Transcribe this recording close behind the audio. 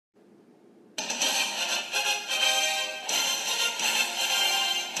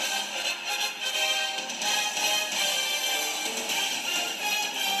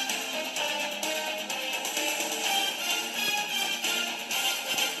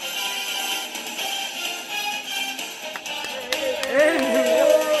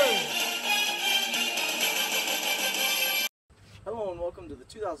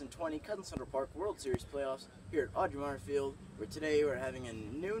2020 Cousin Central Park World Series playoffs here at Audrey Martin Field, where today we're having a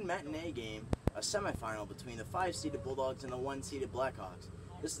noon matinee game, a semifinal between the 5-seeded Bulldogs and the 1-seeded Blackhawks.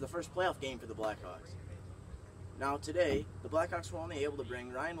 This is the first playoff game for the Blackhawks. Now today, the Blackhawks were only able to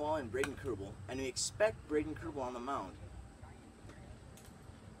bring Ryan Wall and Braden Krubel, and we expect Braden Krubel on the mound.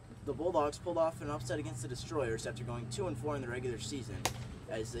 The Bulldogs pulled off an upset against the Destroyers after going 2-4 in the regular season,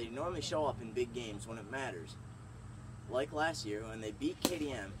 as they normally show up in big games when it matters. Like last year when they beat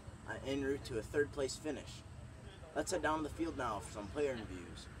KDM en route to a third-place finish. Let's head down to the field now for some player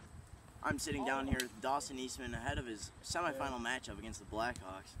interviews. I'm sitting down here with Dawson Eastman ahead of his semifinal matchup against the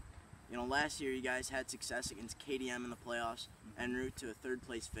Blackhawks. You know, last year you guys had success against KDM in the playoffs en route to a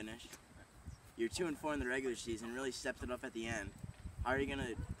third-place finish. You're 2-4 in the regular season, really stepped it up at the end. How are you going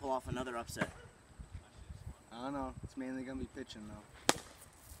to pull off another upset? I don't know. It's mainly going to be pitching, though.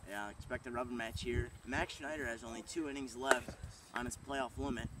 Yeah, expect a rubber match here. Max Schneider has only 2 innings left on his playoff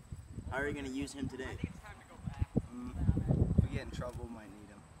limit. How are you going to use him today? If we get in trouble, might need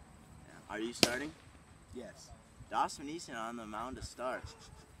him. Yeah. Are you starting? Yes. Dawson Easton on the mound to start.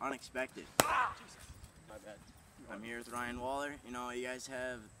 Unexpected. My bad. I'm here with Ryan Waller. You know, you guys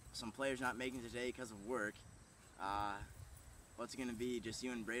have some players not making it today because of work. What's it going to be? Just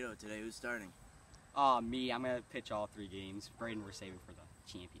you and Brado today. Who's starting? Me. I'm going to pitch all 3 games. Braden, we're saving for the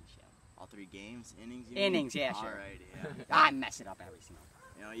championship. All 3 games? Innings? Innings, yeah, sure. Alright, yeah. I mess it up every single time.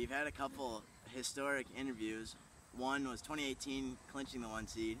 You know, you've had a couple historic interviews. One was 2018, clinching the 1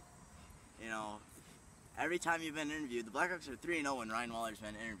 seed. You know, every time you've been interviewed, the Blackhawks are 3-0 when Ryan Waller's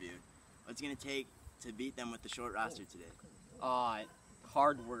been interviewed. What's it going to take to beat them with the short roster today?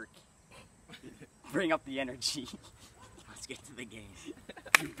 Hard work. Bring up the energy. Let's get to the game.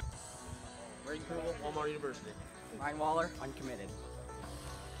 Braden Krubel, Walmart University. Ryan Waller, uncommitted.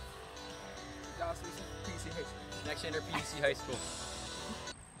 Dawson Easton, PDC High School. Next gender, PDC High School.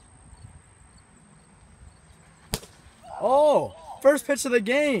 Oh, first pitch of the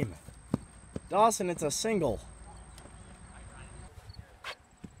game. Dawson, it's a single.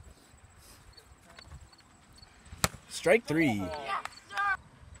 Strike 3.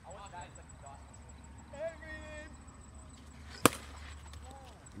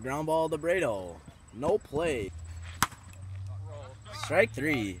 Ground ball to Brado. No play. Strike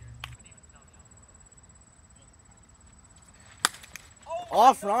 3.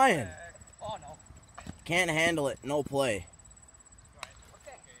 Off Ryan. Can't handle it. No play.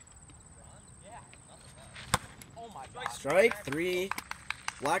 Strike 3.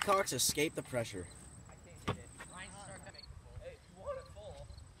 Blackhawks escape the pressure.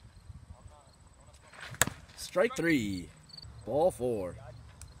 Strike 3. Ball 4.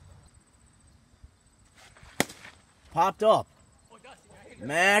 Popped up.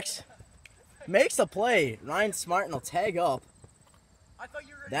 Max makes the play. Ryan Smartin will tag up.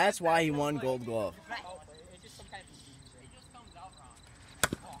 That's why he won Gold Glove.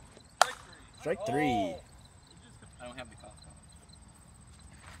 Strike 3. I don't have the call.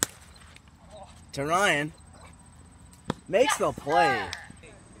 To Ryan. Makes the play.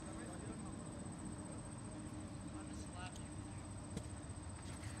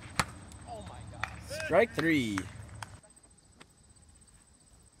 Strike 3.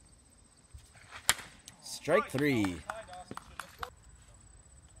 Strike 3.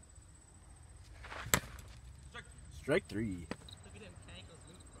 Strike 3.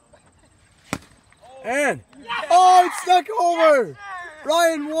 And oh, it's stuck over.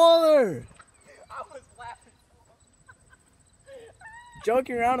 Ryan Waller.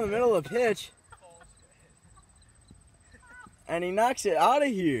 Joking around in the middle of the pitch. And he knocks it out of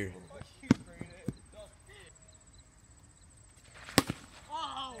here.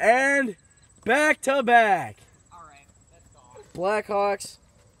 And back to back. Blackhawks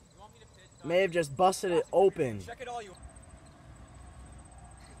may have just busted it open.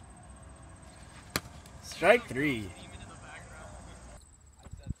 Strike 3.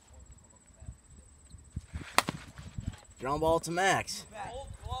 Ground ball to Max.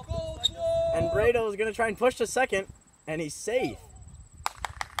 And Brado is going to try and push to second, and he's safe.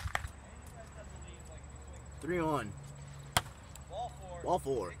 3-1. Ball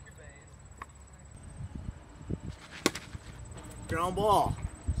 4. Ground ball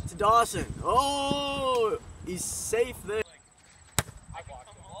to Dawson. Oh, he's safe there.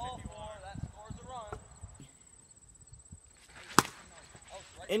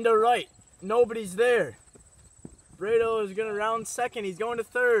 Into right. Nobody's there. Brado is going to round second. He's going to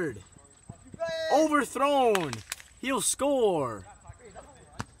third. Overthrown. He'll score.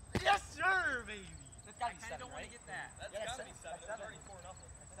 Yes, sir, baby. That's got to be 7, right? That's got to be 7. That's already 4-0.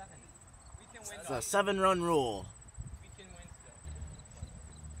 That's 7. We can win. It's a 7-run rule. We can win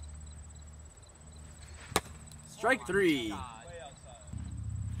Strike three.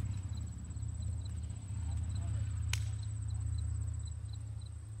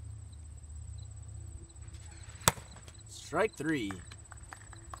 Strike three.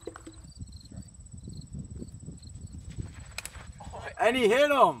 And he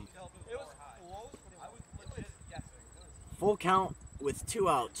hit him. Full count with 2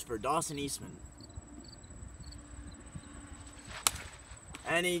 outs for Dawson Eastman.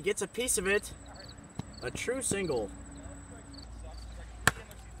 And he gets a piece of it. A true single.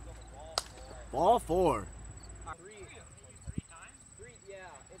 Ball 4.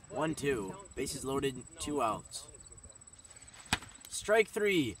 1-2. Bases loaded, 2 outs. Strike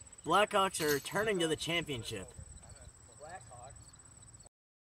 3. Blackhawks are returning to the championship.